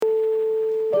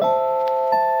Hi,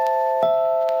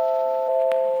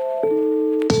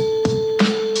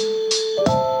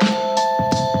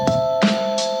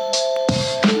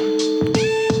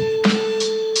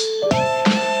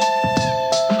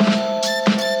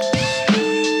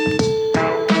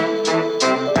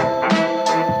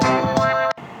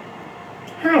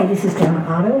 this is Donna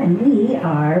Otto, and we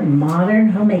are Modern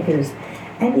Homemakers.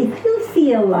 And if you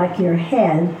feel like your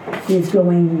head is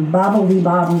going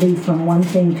bobbledy-bobbledy from one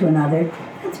thing to another,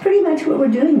 that's pretty much what we're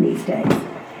doing these days.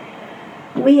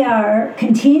 We are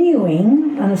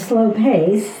continuing on a slow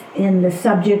pace in the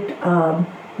subject of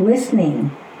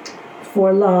listening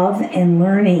for love and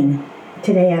learning.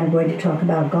 Today I'm going to talk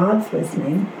about God's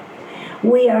listening.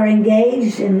 We are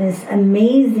engaged in this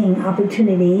amazing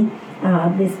opportunity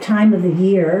this time of the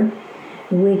year,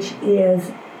 which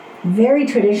is very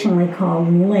traditionally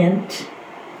called Lent.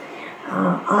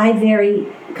 I very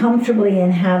comfortably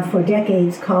and have for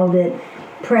decades called it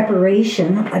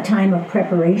preparation, a time of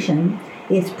preparation.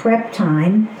 It's prep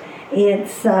time.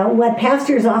 It's what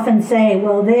pastors often say,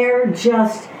 well, they're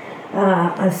just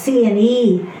a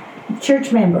C&E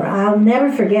church member. I'll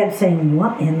never forget saying,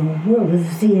 what in the world is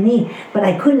a C&E? But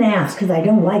I couldn't ask because I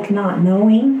don't like not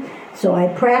knowing. So I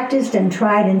practiced and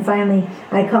tried, and finally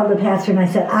I called the pastor and I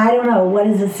said, I don't know, what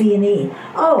is a C&E?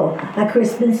 Oh, a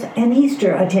Christmas and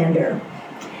Easter attender.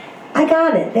 I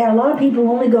got it. There are a lot of people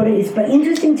who only go to Easter, but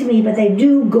interesting to me, but they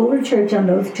do go to church on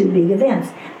those two big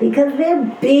events because they're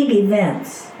big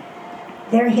events.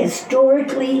 They're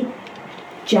historically,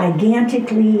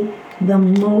 gigantically the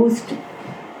most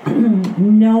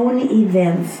known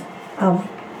events of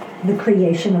the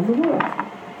creation of the world.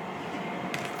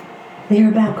 They're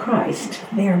about Christ.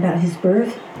 They're about his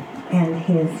birth and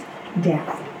his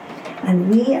death. And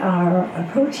we are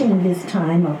approaching this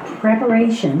time of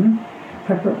preparation,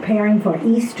 preparing for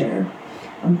Easter,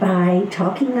 by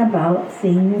talking about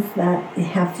things that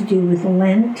have to do with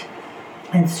Lent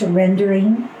and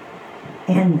surrendering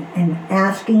and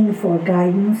asking for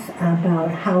guidance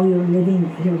about how you're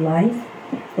living your life.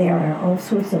 There are all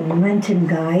sorts of Lenten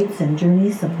guides and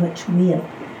journeys of which we have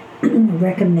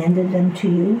recommended them to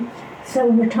you. So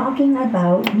we're talking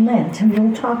about Lent, and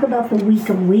we'll talk about the Week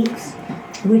of Weeks,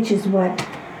 which is what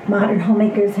Modern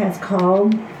Homemakers has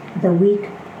called the week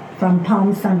from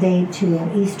Palm Sunday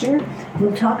to Easter.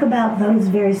 We'll talk about those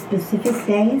very specific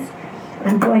days.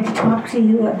 I'm going to talk to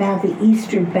you about the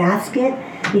Easter basket.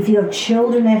 If you have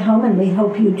children at home, and we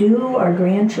hope you do, or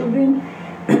grandchildren,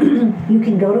 you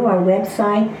can go to our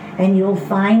website and you'll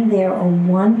find there a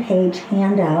one-page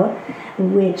handout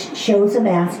which shows a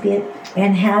basket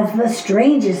and has the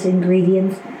strangest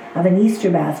ingredients of an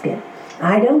Easter basket.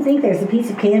 I don't think there's a piece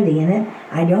of candy in it.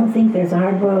 I don't think there's a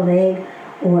hard-boiled egg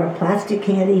or a plastic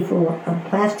egg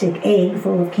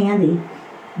full of candy.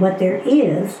 What there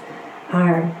is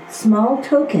are small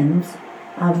tokens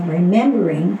of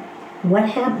remembering what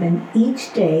happened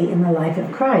each day in the life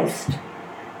of Christ.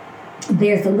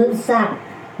 There's a little sack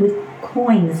with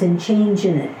coins and change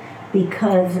in it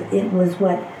because it was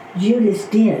what Judas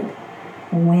did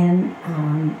when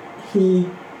he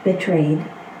betrayed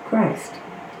Christ.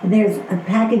 There's a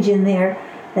package in there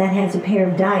that has a pair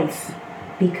of dice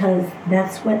because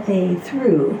that's what they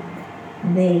threw.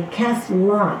 They cast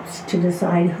lots to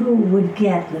decide who would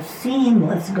get the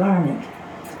seamless garment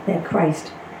that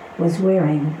Christ was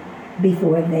wearing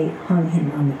before they hung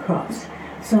him on the cross.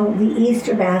 So the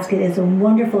Easter basket is a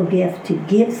wonderful gift to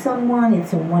give someone.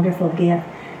 It's a wonderful gift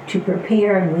to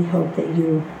prepare, and we hope that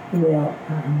you will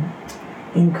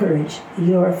encourage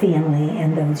your family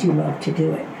and those you love to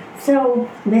do it. So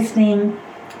listening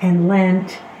and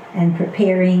Lent and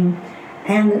preparing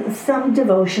and some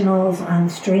devotionals on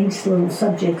strange little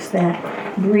subjects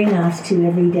that bring us to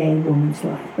everyday woman's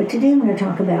life. But today I'm going to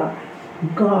talk about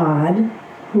God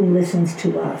who listens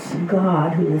to us.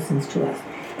 God who listens to us.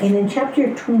 And in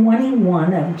chapter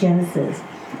 21 of Genesis,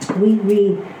 we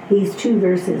read these two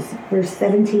verses, verse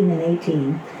 17 and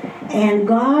 18. And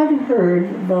God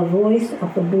heard the voice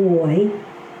of the boy,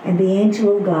 and the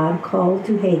angel of God called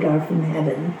to Hagar from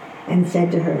heaven and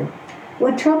said to her,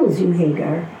 What troubles you,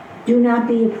 Hagar? Do not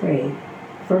be afraid,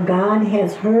 for God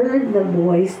has heard the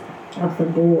voice of the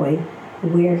boy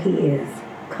where he is.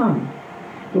 Come,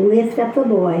 lift up the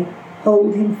boy,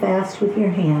 hold him fast with your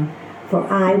hand, for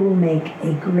I will make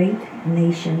a great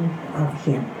nation of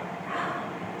him.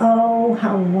 Oh,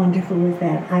 how wonderful is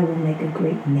that? I will make a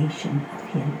great nation of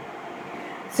him.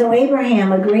 So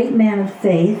Abraham, a great man of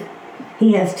faith,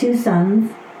 he has two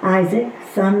sons, Isaac,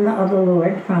 son of the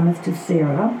Lord, promised to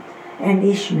Sarah, and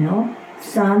Ishmael,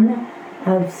 son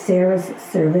of Sarah's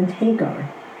servant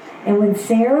Hagar. And when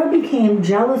Sarah became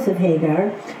jealous of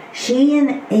Hagar, she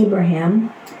and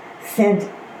Abraham sent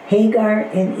Hagar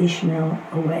and Ishmael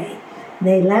away.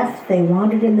 They left, they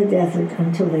wandered in the desert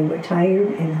until they were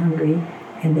tired and hungry,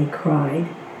 and they cried,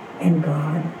 and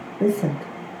God listened.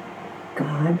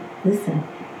 God listened.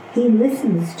 He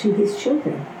listens to his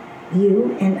children.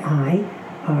 You and I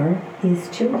are his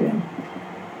children.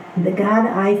 The God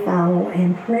I follow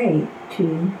and pray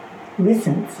to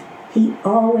listens. He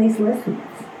always listens.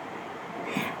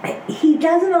 He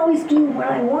doesn't always do what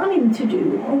I want him to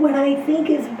do or what I think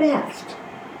is best,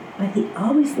 but he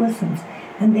always listens.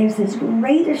 And there's this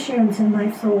great assurance in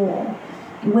my soul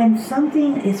when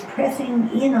something is pressing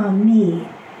in on me,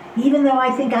 even though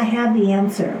I think I have the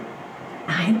answer,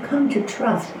 I've come to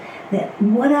trust that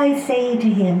what I say to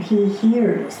him, he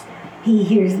hears. He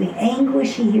hears the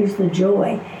anguish, he hears the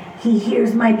joy, he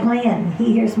hears my plan,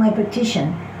 he hears my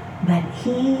petition, but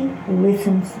he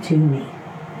listens to me.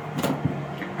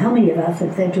 How many of us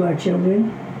have said to our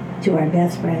children, to our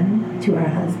best friend, to our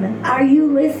husband, "Are you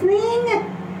listening?"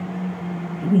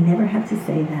 We never have to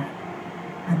say that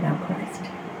about Christ,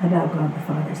 about God the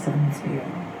Father, Son, and Spirit.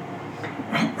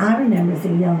 And I remember as a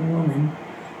young woman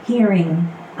hearing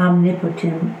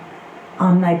omnipotent,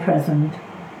 omnipresent,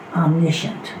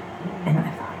 omniscient. And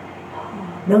I thought,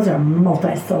 oh, those are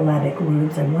multisyllabic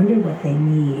words. I wonder what they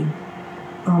mean.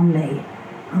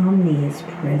 Omni is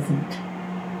present.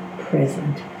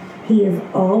 Present. He is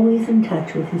always in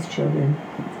touch with his children.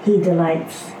 He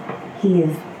delights. He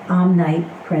is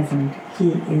omnipresent.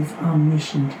 He is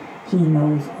omniscient. He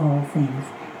knows all things.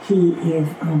 He is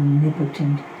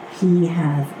omnipotent. He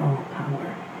has all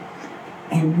power.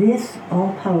 And this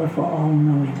all-powerful,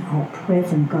 all-knowing,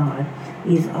 all-present God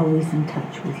is always in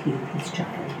touch with you, his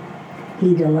child.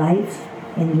 He delights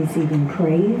in receiving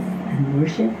praise and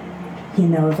worship. He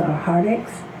knows our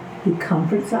heartaches. He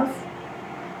comforts us.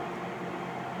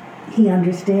 He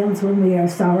understands when we are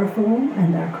sorrowful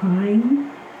and are crying.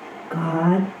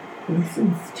 God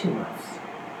listens to us.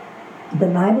 The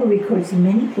Bible records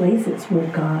many places where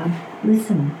God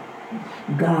listened.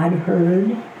 God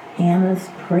heard Hannah's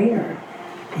prayer,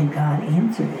 and God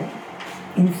answered it.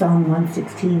 In Psalm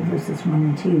 116, verses 1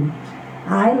 and 2,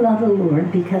 I love the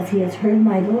Lord because he has heard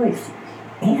my voice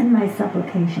and my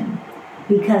supplication,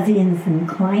 because he has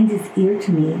inclined his ear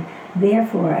to me.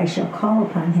 Therefore I shall call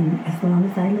upon him as long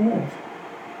as I live.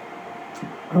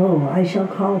 Oh, I shall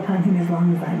call upon him as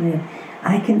long as I live.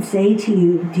 I can say to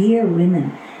you, dear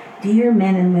women, dear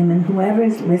men and women, whoever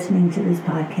is listening to this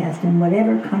podcast in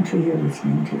whatever country you're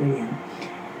listening to it in,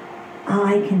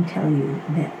 I can tell you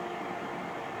that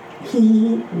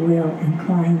he will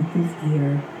incline his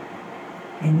ear,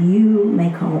 and you may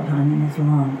call upon him as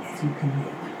long as you can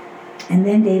live. And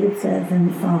then David says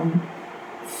in Psalm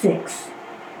 6,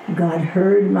 God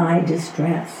heard my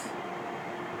distress.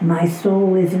 My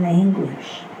soul is in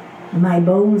anguish. My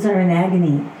bones are in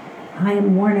agony. I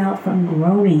am worn out from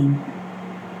groaning.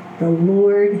 The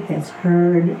Lord has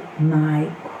heard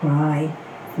my cry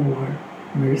for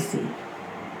mercy.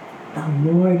 The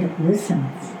Lord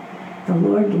listens. The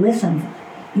Lord listens.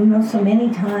 You know, so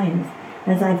many times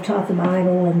as I've taught the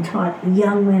Bible and taught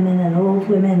young women and old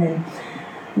women and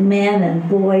men and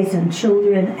boys and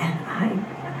children, and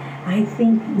I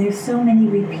think there's so many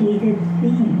repeated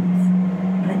themes.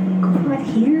 But God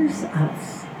hears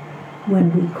us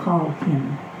when we call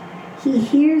him. He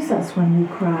hears us when we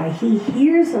cry. He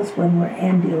hears us when we're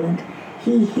ambulant.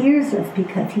 He hears us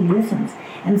because he listens.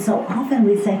 And so often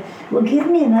we say, well, give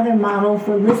me another model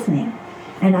for listening.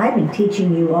 And I've been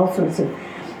teaching you all sorts of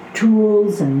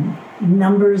tools and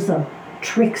numbers of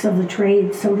tricks of the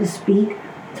trade, so to speak,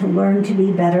 to learn to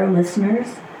be better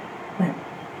listeners. But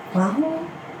follow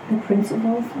the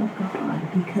principles of God,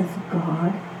 because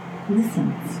God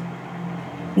listens.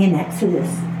 In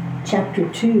Exodus chapter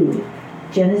 2,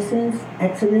 Genesis,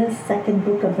 Exodus, second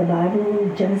book of the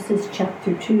Bible, Genesis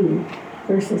chapter 2,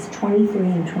 verses 23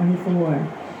 and 24.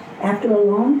 After a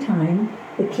long time,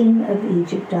 the king of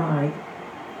Egypt died.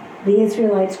 The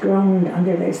Israelites groaned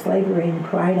under their slavery and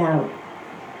cried out.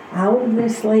 Out of their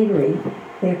slavery,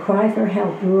 their cry for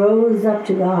help rose up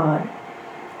to God.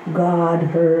 God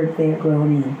heard their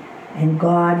groaning, and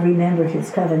God remembered his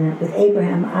covenant with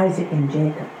Abraham, Isaac, and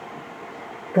Jacob.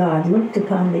 God looked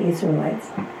upon the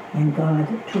Israelites, and God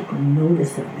took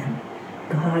notice of them.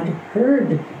 God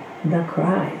heard the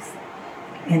cries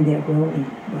and their groaning.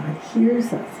 God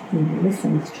hears us. He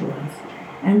listens to us.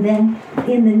 And then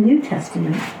in the New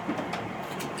Testament,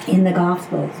 in the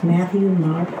Gospels, Matthew,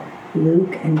 Mark,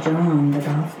 Luke, and John, the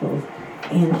Gospels,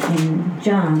 and in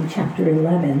John chapter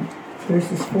 11,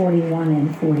 verses 41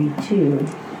 and 42,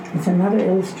 it's another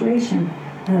illustration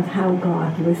of how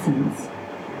God listens.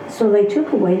 So they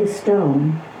took away the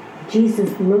stone.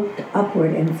 Jesus looked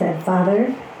upward and said,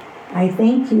 Father, I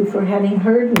thank you for having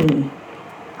heard me.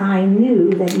 I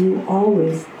knew that you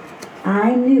always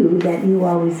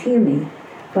hear me,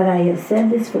 but I have said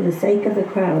this for the sake of the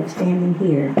crowd standing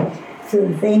here, so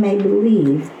that they may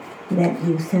believe that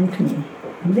you sent me.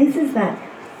 And this is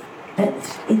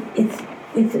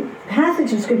it's a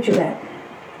passage of scripture that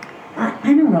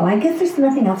I don't know. I guess there's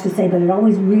nothing else to say, but it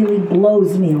always really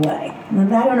blows me away.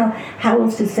 And I don't know how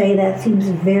else to say that. It seems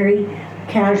very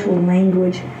casual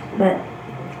language, but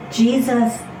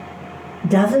Jesus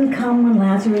doesn't come when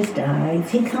Lazarus dies.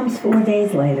 He comes 4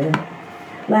 days later.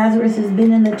 Lazarus has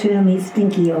been in the tomb. He's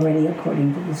stinky already,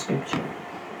 according to the scripture.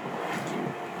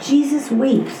 Jesus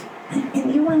weeps.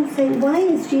 And you want to say, why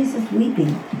is Jesus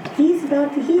weeping? He's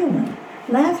about to heal him.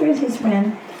 Lazarus, his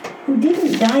friend, who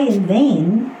didn't die in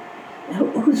vain,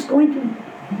 who's going to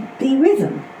be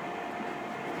risen.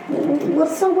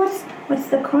 So what's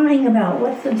the crying about?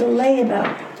 What's the delay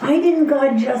about? Why didn't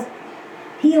God just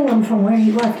heal him from where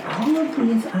he was? All of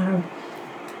these are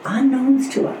unknowns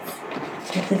to us.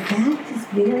 But the fact is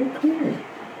very clear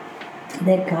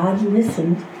that God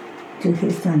listened to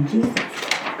his son Jesus.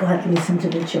 God listened to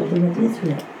the children of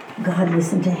Israel. God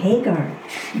listened to Hagar.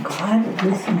 God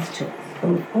listens to us.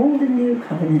 Both Old and New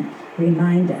Covenant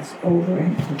remind us over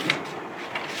and over.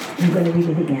 I'm going to read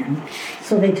it again.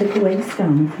 So they took away the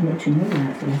stone from the tomb of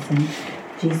Lazarus, and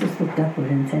Jesus looked upward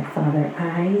and said, Father,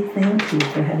 I thank you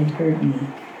for having heard me.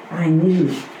 I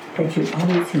knew that you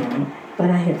always hear me, but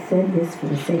I have said this for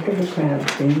the sake of the crowd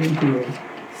standing here,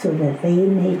 so that they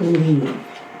may believe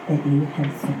that you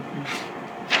have sent me.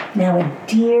 Now a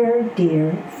dear,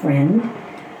 dear friend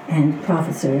and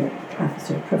professor,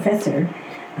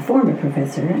 a former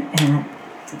professor at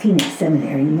Phoenix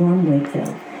Seminary, Norm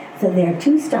Wakefield, said there are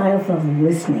two styles of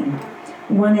listening.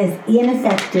 One is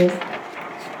ineffective,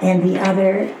 and the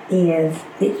other is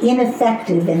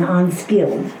ineffective and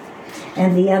unskilled,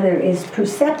 and the other is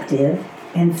perceptive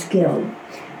and skilled.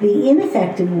 The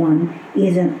ineffective one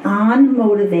is an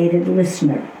unmotivated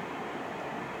listener.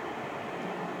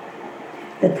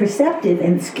 The perceptive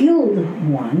and skilled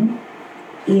one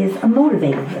is a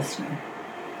motivated listener.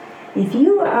 If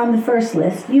you are on the first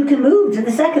list, you can move to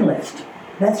the second list.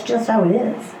 That's just how it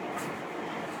is.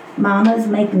 Mamas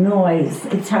make noise.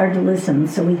 It's hard to listen,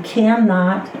 so we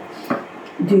cannot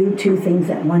do two things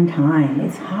at one time.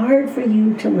 It's hard for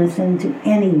you to listen to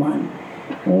anyone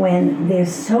when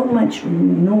there's so much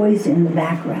noise in the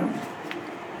background.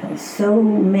 So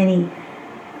many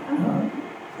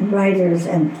writers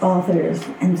and authors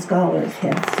and scholars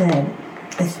have said,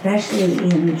 especially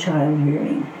in child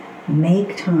rearing,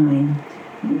 make time,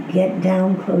 get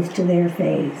down close to their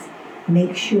face,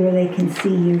 make sure they can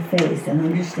see your face and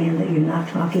understand that you're not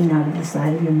talking out of the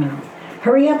side of your mouth.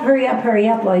 Hurry up, hurry up, hurry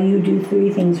up while you do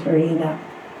three things hurrying up.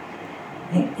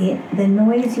 The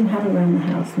noise you have around the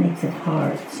house makes it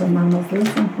hard. So mamas,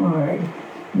 listen hard.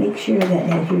 Make sure that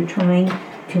as you're trying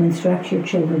to instruct your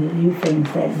children to do things,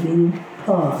 that you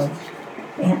pause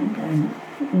and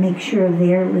make sure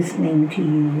they're listening to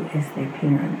you as their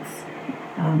parents.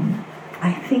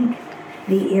 I think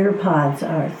the AirPods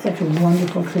are such a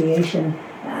wonderful creation.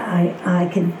 I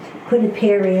can put a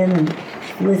pair in and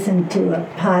listen to a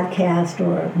podcast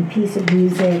or a piece of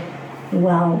music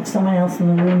while someone else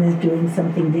in the room is doing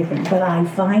something different. But I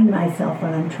find myself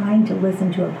when I'm trying to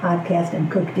listen to a podcast and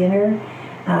cook dinner,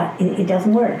 it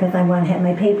doesn't work because I want to have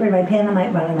my paper and my pen, I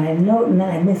might run my note, and then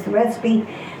I miss the recipe.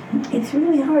 It's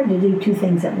really hard to do two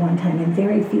things at one time, and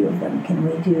very few of them can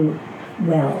we do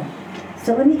well.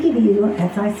 So let me give you,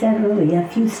 as I said earlier, a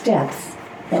few steps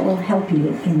that will help you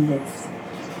in this.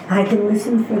 I can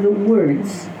listen for the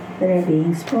words that are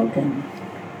being spoken.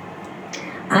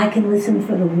 I can listen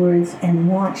for the words and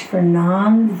watch for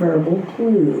non-verbal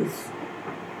clues.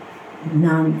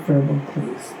 Non-verbal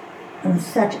clues. And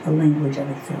such a language of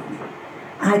itself.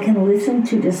 I can listen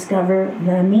to discover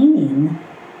the meaning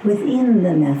within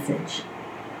the message.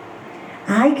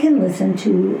 I can listen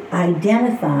to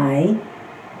identify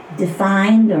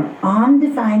defined or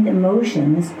undefined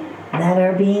emotions that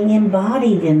are being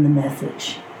embodied in the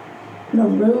message. The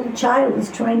little child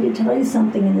is trying to tell you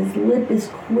something and his lip is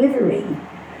quivering.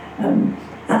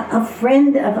 A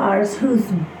friend of ours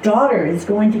whose daughter is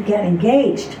going to get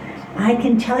engaged, I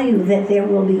can tell you that there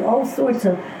will be all sorts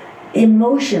of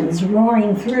emotions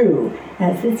roaring through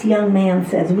as this young man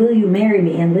says, will you marry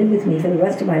me and live with me for the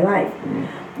rest of my life?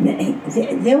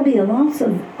 There'll be lots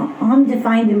of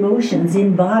undefined emotions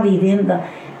embodied in the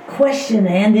question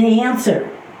and the answer.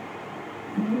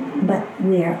 But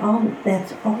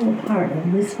that's all a part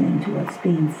of listening to what's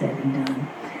being said and done.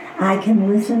 I can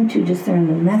listen to discern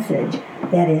the message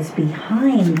that is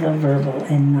behind the verbal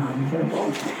and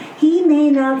nonverbal. He may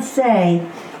not say,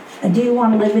 do you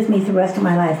want to live with me for the rest of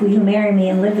my life? Will you marry me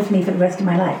and live with me for the rest of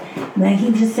my life? Then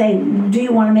he just say, do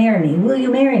you want to marry me? Will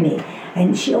you marry me?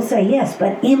 And she'll say yes,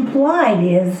 but implied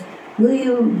is, will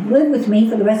you live with me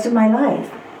for the rest of my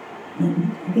life?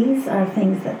 And these are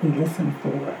things that we listen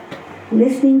for.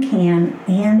 Listening can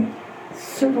and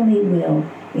certainly will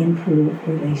improve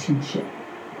relationship.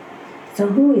 So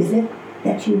who is it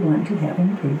that you want to have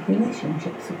improved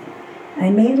relationships with? I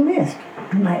made a list.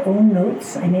 In my own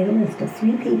notes, I made a list of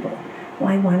 3 people who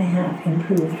I want to have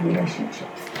improved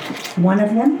relationships. One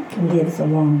of them lives a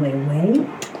long way away,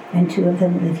 and 2 of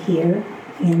them live here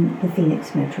in the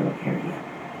Phoenix metro area.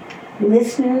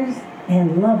 Listeners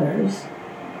and lovers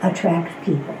attract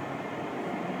people.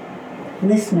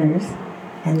 Listeners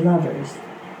and lovers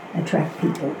attract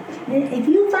people. If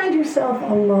you find yourself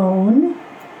alone,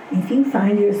 if you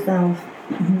find yourself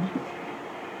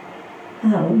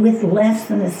with less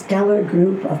than a stellar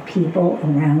group of people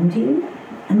around you,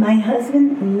 and my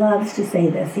husband loves to say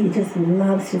this, he just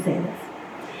loves to say this.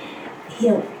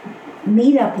 He'll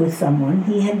meet up with someone.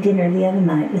 He had dinner the other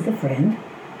night with a friend,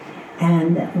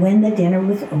 and when the dinner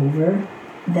was over,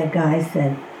 the guy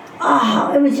said,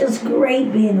 it was just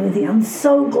great being with you. I'm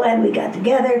so glad we got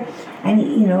together. And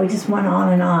he just went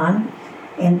on and on.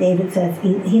 And David says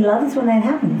he loves when that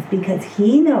happens, because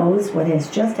he knows what has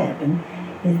just happened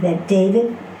is that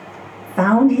David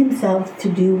found himself to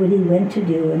do what he went to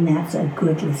do, and that's a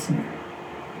good listener.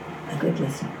 A good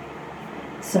listener.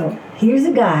 So here's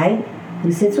a guy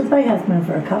who sits with my husband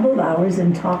for a couple of hours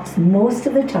and talks most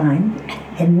of the time,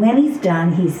 and when he's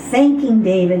done, he's thanking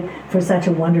David for such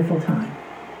a wonderful time.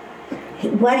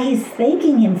 What he's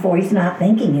thanking him for, he's not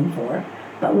thanking him for,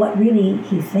 but what really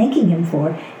he's thanking him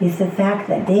for is the fact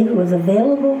that David was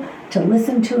available to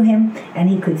listen to him,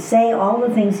 and he could say all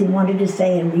the things he wanted to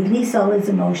say and release all his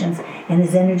emotions and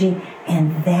his energy,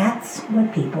 and that's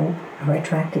what people are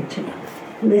attracted to.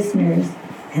 Listeners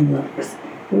and lovers.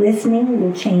 Listening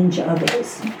will change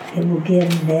others. It will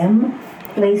give them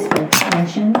place for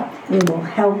expression. It will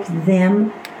help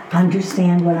them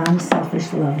understand what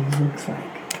unselfish love looks like.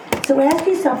 So ask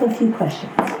yourself a few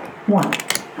questions. 1,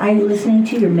 are you listening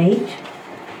to your mate?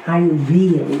 Are you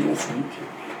really listening to your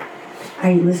mate?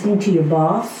 Are you listening to your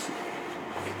boss?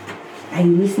 Are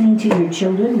you listening to your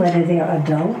children, whether they're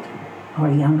adult or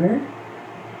younger?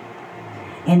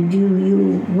 And do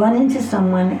you run into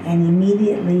someone and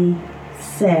immediately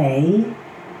say,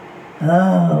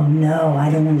 oh no, I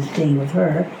don't want to stay with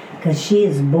her because she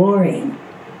is boring?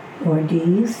 Or do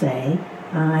you say,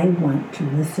 I want to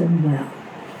listen well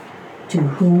to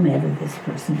whomever this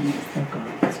person is that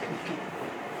God is speaking?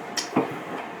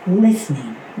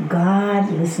 Listening.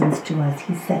 God listens to us.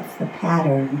 He sets the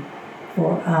pattern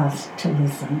for us to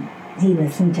listen. He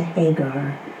listened to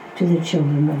Hagar, to the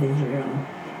children of Israel.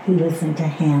 He listened to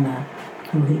Hannah,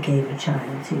 who he gave a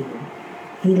child to.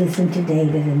 He listened to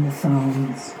David in the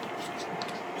Psalms.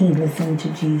 He listened to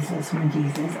Jesus when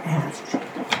Jesus asked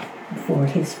for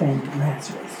his friend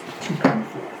Lazarus to come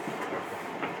forth.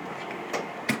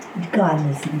 God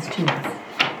listens to us.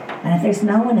 And if there's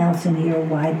no one else in your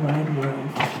wide, wide world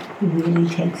who really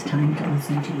takes time to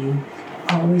listen to you,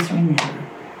 always remember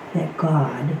that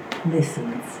God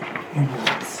listens and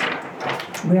loves.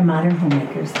 We're modern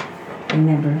homemakers.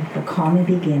 Remember, the common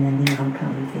begin and the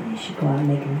uncommon finish. Go out and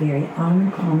make a very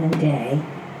uncommon day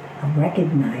of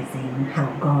recognizing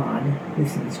how God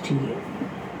listens to you.